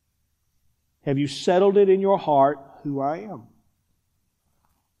 Have you settled it in your heart who I am?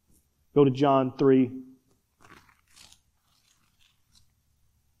 Go to John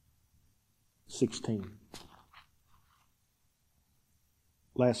 3:16.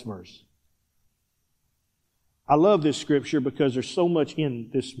 Last verse. I love this scripture because there's so much in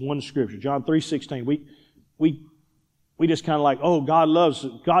this one scripture. John 3:16. We just kind of like, oh, God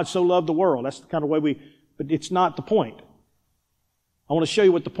so loved the world. That's the kind of way but it's not the point. I want to show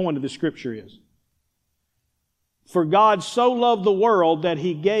you what the point of this scripture is. For God so loved the world that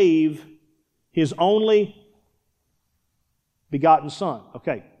He gave His only begotten Son.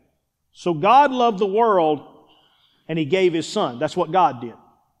 Okay. So God loved the world and He gave His Son. That's what God did.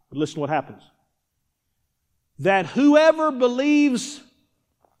 But listen to what happens. That whoever believes,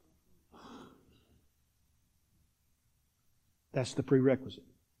 that's the prerequisite.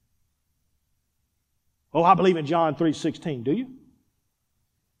 Oh, I believe in John 3:16. Do you?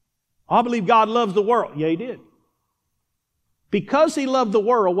 I believe God loves the world. Yeah, He did. Because He loved the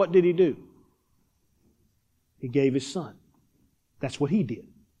world, what did He do? He gave His Son. That's what He did.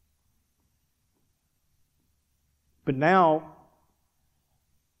 But now,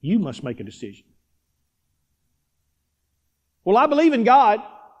 you must make a decision. Well, I believe in God.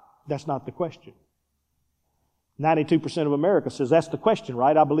 That's not the question. 92% of America says that's the question,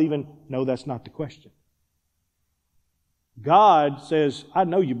 right? I believe in... No, that's not the question. God says, I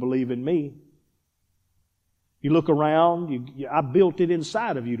know you believe in me. You look around, I built it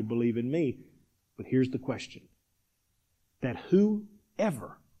inside of you to believe in me. But here's the question. That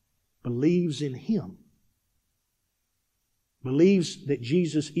whoever believes in Him, believes that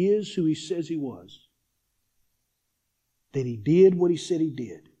Jesus is who He says He was, that He did what He said He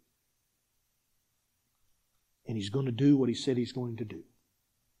did, and He's going to do what He said He's going to do.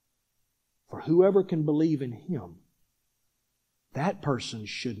 For whoever can believe in Him, that person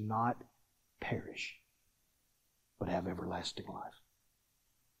should not perish, but have everlasting life.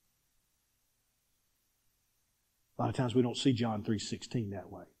 A lot of times we don't see John 3:16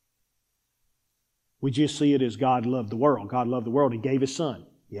 that way. We just see it as God loved the world. God loved the world and gave His Son.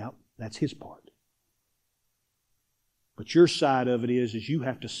 Yep, that's His part. But your side of it is you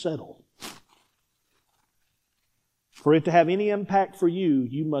have to settle For it to have any impact for you,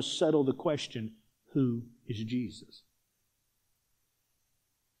 you must settle the question, who is Jesus?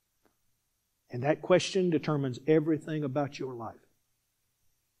 And that question determines everything about your life.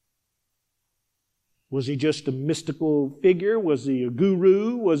 Was He just a mystical figure? Was He a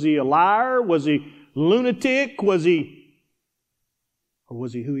guru? Was He a liar? Was He lunatic? Or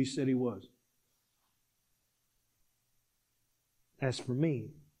was He who He said He was? As for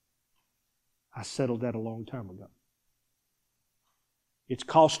me, I settled that a long time ago. It's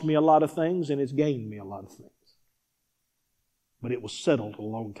cost me a lot of things and it's gained me a lot of things. But it was settled a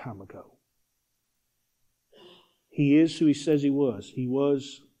long time ago. He is who He says He was. He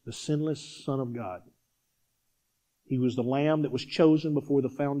was the sinless Son of God. He was the Lamb that was chosen before the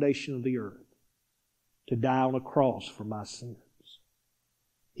foundation of the earth to die on a cross for my sins.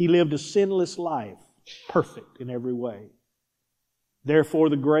 He lived a sinless life, perfect in every way. Therefore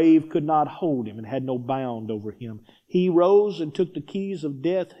the grave could not hold Him and had no bound over Him. He rose and took the keys of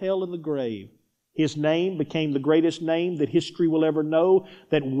death, hell, and the grave. His name became the greatest name that history will ever know,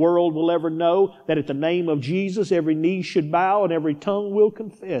 that world will ever know, that at the name of Jesus every knee should bow and every tongue will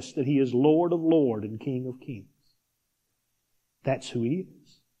confess that He is Lord of lords and King of kings. That's who He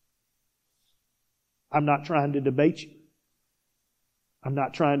is. I'm not trying to debate you. I'm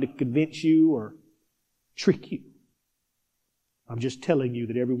not trying to convince you or trick you. I'm just telling you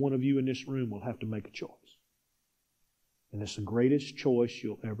that every one of you in this room will have to make a choice. And it's the greatest choice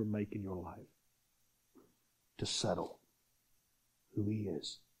you'll ever make in your life. To settle who He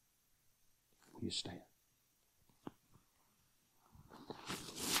is. Will you stand?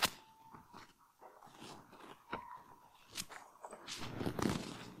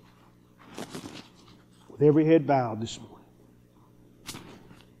 With every head bowed this morning.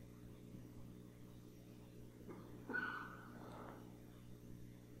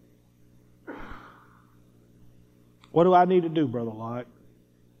 What do I need to do, Brother Lott?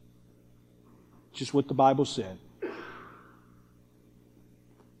 Just what the Bible said.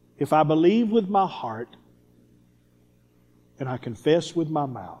 If I believe with my heart and I confess with my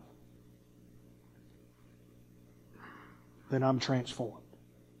mouth, then I'm transformed.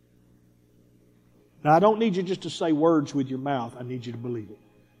 Now, I don't need you just to say words with your mouth. I need you to believe it.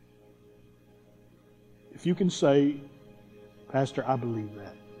 If you can say, Pastor, I believe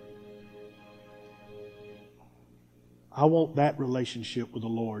that. I want that relationship with the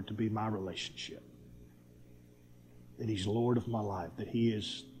Lord to be my relationship. That He's Lord of my life. That He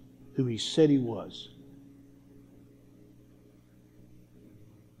is who He said He was.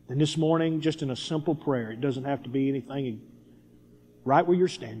 And this morning, just in a simple prayer, it doesn't have to be anything, right where you're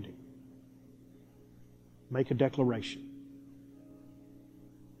standing, make a declaration.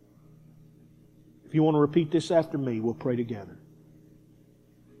 If you want to repeat this after me, we'll pray together.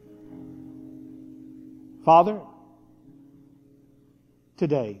 Father,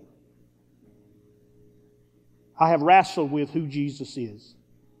 today, I have wrestled with who Jesus is.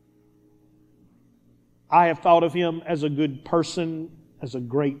 I have thought of Him as a good person, as a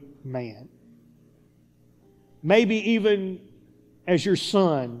great man. Maybe even as your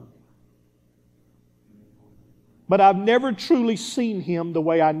Son. But I've never truly seen Him the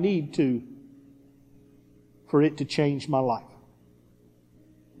way I need to for it to change my life.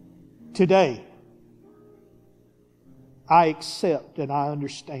 Today, I accept and I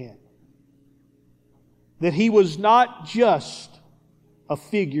understand that He was not just a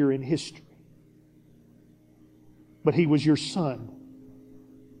figure in history, but He was your Son,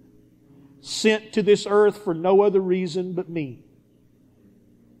 sent to this earth for no other reason but me,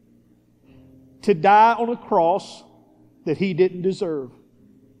 to die on a cross that He didn't deserve,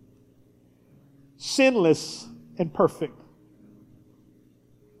 sinless and perfect.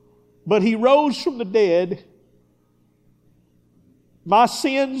 But He rose from the dead. My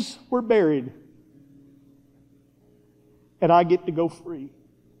sins were buried. And I get to go free.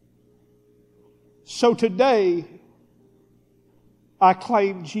 So today, I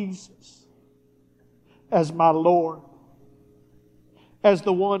claim Jesus as my Lord, as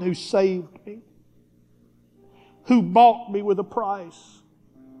the one who saved me, who bought me with a price.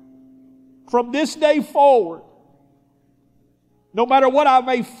 From this day forward, no matter what I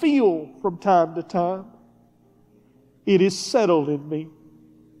may feel from time to time, it is settled in me.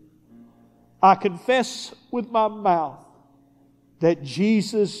 I confess with my mouth that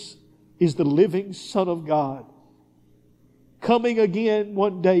Jesus is the living Son of God, coming again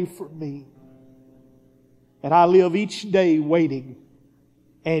one day for me. And I live each day waiting,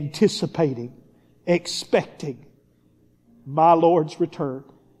 anticipating, expecting my Lord's return.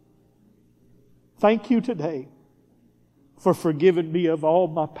 Thank you today for forgiving me of all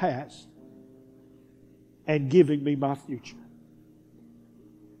my past. and giving me my future.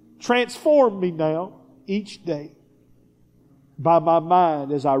 Transform me now each day by my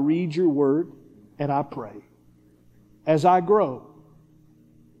mind as I read your word and I pray. As I grow,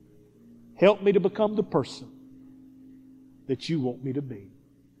 help me to become the person that you want me to be.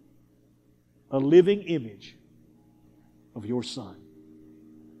 A living image of your Son.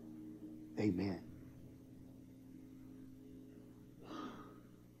 Amen.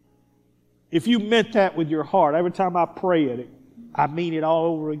 If you meant that with your heart, every time I pray it, I mean it all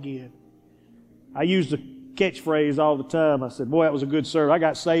over again. I use the catchphrase all the time. I said, boy, that was a good service. I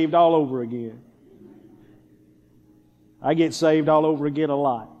got saved all over again. I get saved all over again a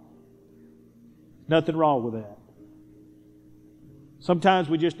lot. Nothing wrong with that. Sometimes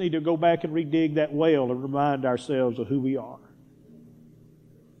we just need to go back and redig that well and remind ourselves of who we are.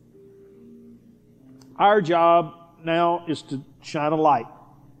 Our job now is to shine a light.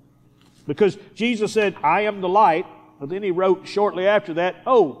 Because Jesus said, I am the light. But then he wrote shortly after that,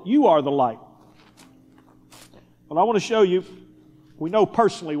 oh, you are the light. Well, I want to show you, we know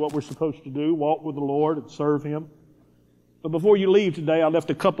personally what we're supposed to do, walk with the Lord and serve Him. But before you leave today, I left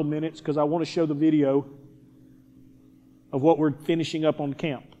a couple minutes because I want to show the video of what we're finishing up on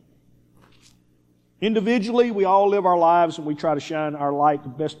camp. Individually, we all live our lives and we try to shine our light the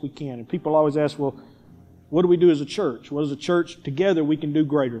best we can. And people always ask, well, what do we do as a church? Well, as a church, together we can do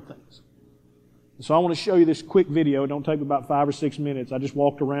greater things. So I want to show you this quick video. It don't take about 5 or 6 minutes. I just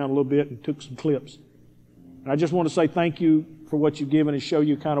walked around a little bit and took some clips. And I just want to say thank you for what you've given and show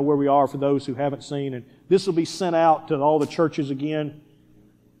you kind of where we are for those who haven't seen. And this will be sent out to all the churches again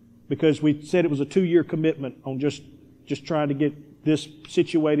because we said it was a 2-year commitment on just trying to get this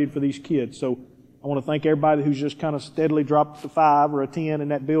situated for these kids. So I want to thank everybody who's just kind of steadily dropped a 5 or a 10 in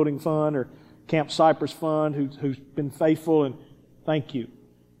that building fund or Camp Cypress fund who's been faithful, and thank you.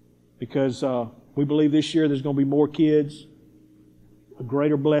 Because we believe this year there's going to be more kids, a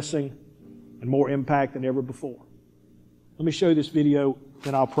greater blessing, and more impact than ever before. Let me show you this video,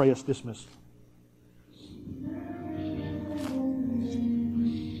 then I'll pray us dismissed.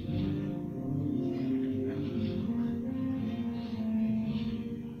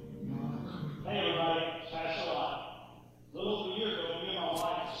 Hey everybody, it's Pastor Lott. A little over a year ago, me and my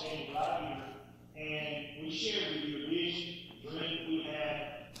wife were standing right here, and we shared with you a vision, dream that we had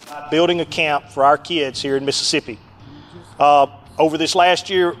building a camp for our kids here in Mississippi. Over this last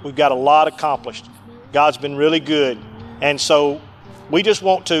year, we've got a lot accomplished. God's been really good. And so we just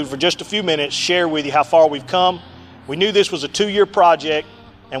want to, for just a few minutes, share with you how far we've come. We knew this was a 2-year project,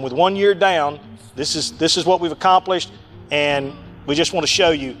 and with 1 year down, this is what we've accomplished, and we just want to show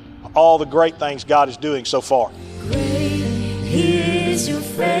you all the great things God is doing so far. Great is your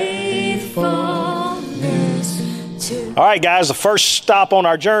faithfulness to... All right, guys, the first stop on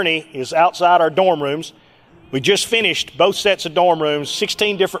our journey is outside our dorm rooms. We just finished both sets of dorm rooms,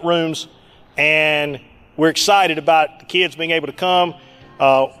 16 different rooms, and we're excited about the kids being able to come.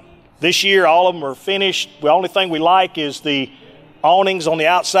 This year, all of them are finished. The only thing we like is the awnings on the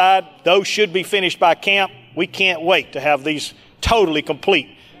outside. Those should be finished by camp. We can't wait to have these totally complete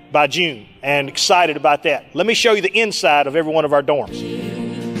by June, and excited about that. Let me show you the inside of every one of our dorms.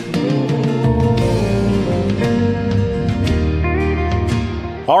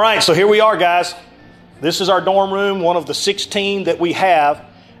 All right, so here we are, guys. This is our dorm room, one of the 16 that we have,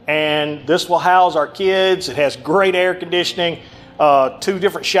 and this will house our kids. It has great air conditioning, 2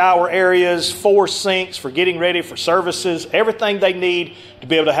 different shower areas, 4 sinks for getting ready for services, everything they need to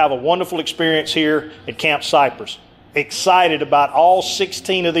be able to have a wonderful experience here at Camp Cypress. Excited about all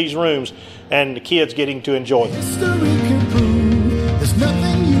 16 of these rooms and the kids getting to enjoy them. History can prove there's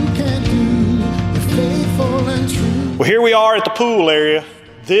nothing you can do. You're faithful and true. Well, here we are at the pool area.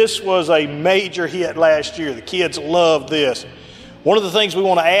 This was a major hit last year. The kids loved this. One of the things we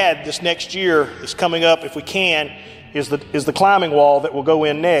want to add this next year is coming up, if we can, is the climbing wall that will go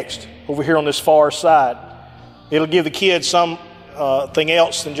in next over here on this far side. It'll give the kids something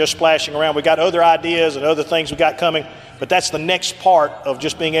else than just splashing around. We got other ideas and other things we got coming, but that's the next part of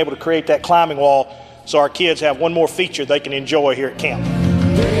just being able to create that climbing wall so our kids have one more feature they can enjoy here at camp.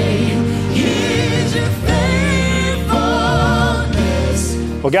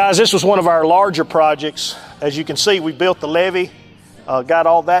 Well, guys, this was one of our larger projects. As you can see, we built the levee, got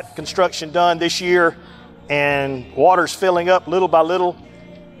all that construction done this year, and water's filling up little by little.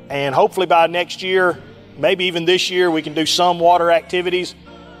 And hopefully by next year, maybe even this year, we can do some water activities.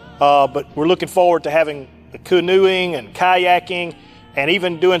 But we're looking forward to having the canoeing and kayaking and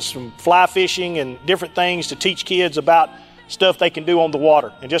even doing some fly fishing and different things to teach kids about stuff they can do on the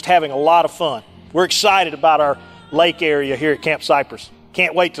water and just having a lot of fun. We're excited about our lake area here at Camp Cypress.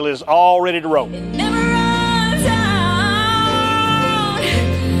 Can't wait till it's all ready to roll. Never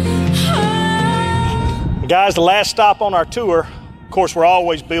Guys, the last stop on our tour, of course, we're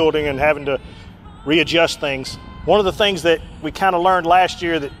always building and having to readjust things. One of the things that we kind of learned last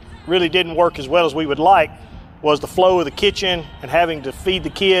year that really didn't work as well as we would like was the flow of the kitchen and having to feed the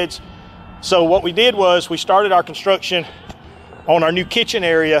kids. So what we did was we started our construction on our new kitchen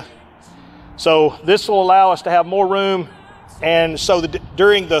area. So this will allow us to have more room, and so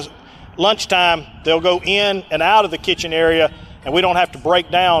during the lunchtime, they'll go in and out of the kitchen area, and we don't have to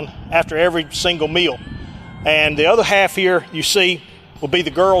break down after every single meal. And the other half here, you see, will be the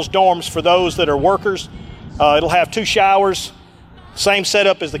girls' dorms for those that are workers. It'll have 2 showers, same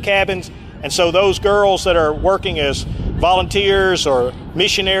setup as the cabins. And so those girls that are working as volunteers or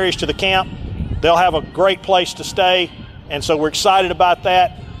missionaries to the camp, they'll have a great place to stay. And so we're excited about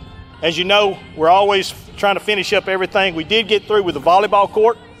that. As you know, we're always trying to finish up everything. We did get through with the volleyball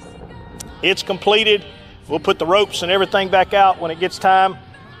court. It's completed. We'll put the ropes and everything back out when it gets time.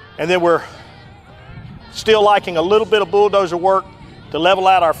 And then we're still liking a little bit of bulldozer work to level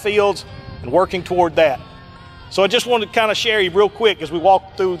out our fields and working toward that. So I just wanted to kind of share you real quick as we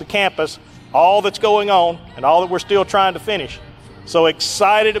walk through the campus, all that's going on and all that we're still trying to finish. So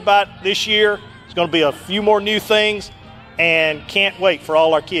excited about this year. It's going to be a few more new things, and can't wait for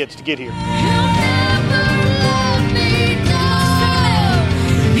all our kids to get here.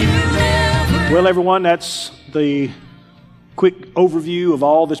 Well, everyone, that's the quick overview of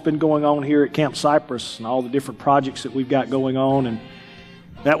all that's been going on here at Camp Cypress and all the different projects that we've got going on. And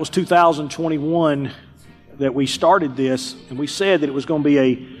that was 2021 that we started this, and we said that it was going to be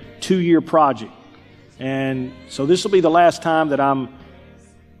a 2-year project. And so this will be the last time that I'm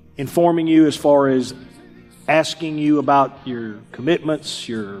informing you as far as asking you about your commitments,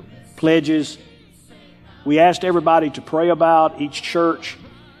 your pledges. We asked everybody to pray about each church,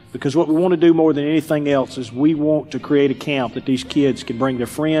 because what we want to do more than anything else is we want to create a camp that these kids can bring their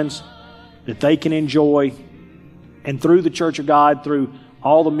friends, that they can enjoy, and through the Church of God, through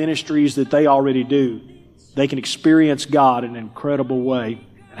all the ministries that they already do, they can experience God in an incredible way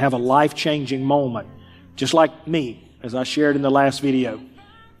and have a life-changing moment. Just like me, as I shared in the last video,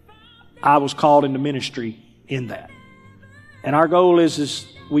 I was called into ministry in that. And our goal is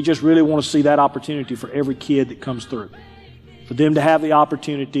we just really want to see that opportunity for every kid that comes through. For them to have the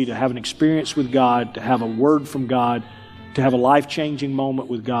opportunity to have an experience with God, to have a word from God, to have a life-changing moment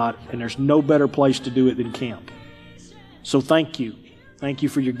with God, and there's no better place to do it than camp. So thank you. Thank you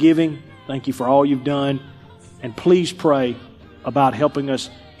for your giving. Thank you for all you've done. And please pray about helping us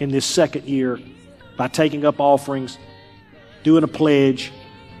in this second year by taking up offerings, doing a pledge.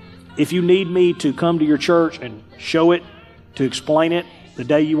 If you need me to come to your church and show it, to explain it, the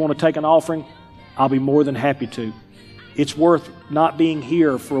day you want to take an offering, I'll be more than happy to. It's worth not being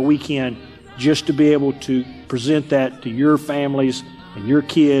here for a weekend just to be able to present that to your families and your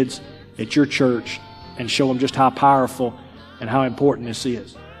kids at your church and show them just how powerful and how important this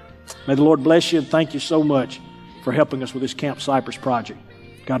is. May the Lord bless you, and thank you so much for helping us with this Camp Cypress project.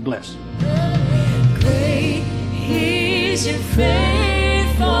 God bless. Great is your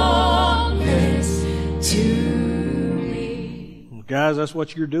faithfulness to me. Guys, that's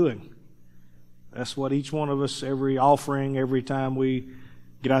what you're doing. That's what each one of us, every offering, every time we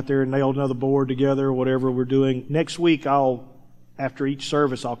get out there and nail another board together, whatever we're doing. Next week, after each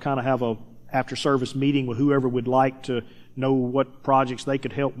service, I'll kind of have a after-service meeting with whoever would like to know what projects they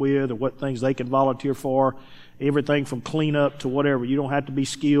could help with or what things they could volunteer for. Everything from cleanup to whatever. You don't have to be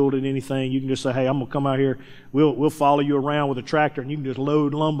skilled in anything. You can just say, hey, I'm going to come out here. We'll follow you around with a tractor, and you can just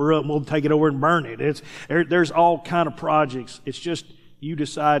load lumber up, and we'll take it over and burn it. There's all kind of projects. It's just you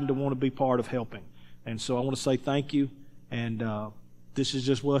deciding to want to be part of helping. And so I want to say thank you. And this is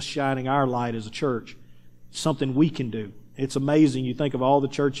just us shining our light as a church. Something we can do. It's amazing. You think of all the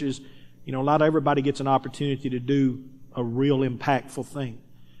churches. You know, not everybody gets an opportunity to do a real impactful thing.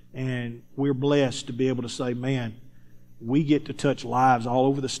 And we're blessed to be able to say, man, we get to touch lives all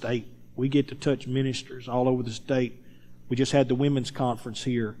over the state. We get to touch ministers all over the state. We just had the women's conference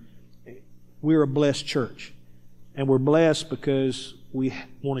here. We're a blessed church. And we're blessed because we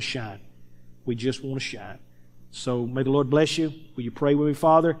want to shine. We just want to shine. So may the Lord bless you. Will you pray with me,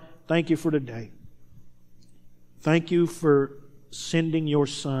 Father? Thank you for today. Thank you for sending your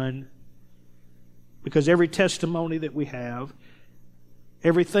Son, because every testimony that we have,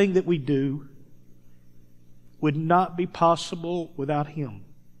 everything that we do would not be possible without Him.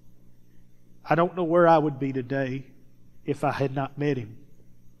 I don't know where I would be today if I had not met Him,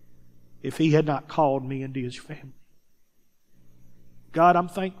 if He had not called me into His family. God, I'm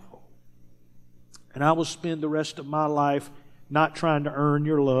thankful. And I will spend the rest of my life not trying to earn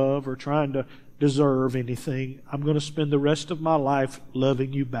your love or trying to deserve anything. I'm going to spend the rest of my life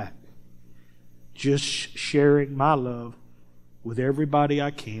loving you back. just sharing my love with everybody I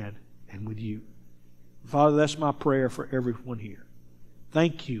can and with you. Father, that's my prayer for everyone here.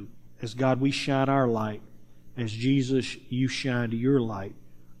 Thank you, as God, we shine our light, as Jesus, you shined your light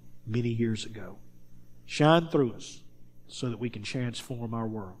many years ago. Shine through us so that we can transform our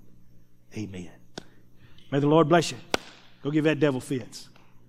world. Amen. May the Lord bless you. Go give that devil fits.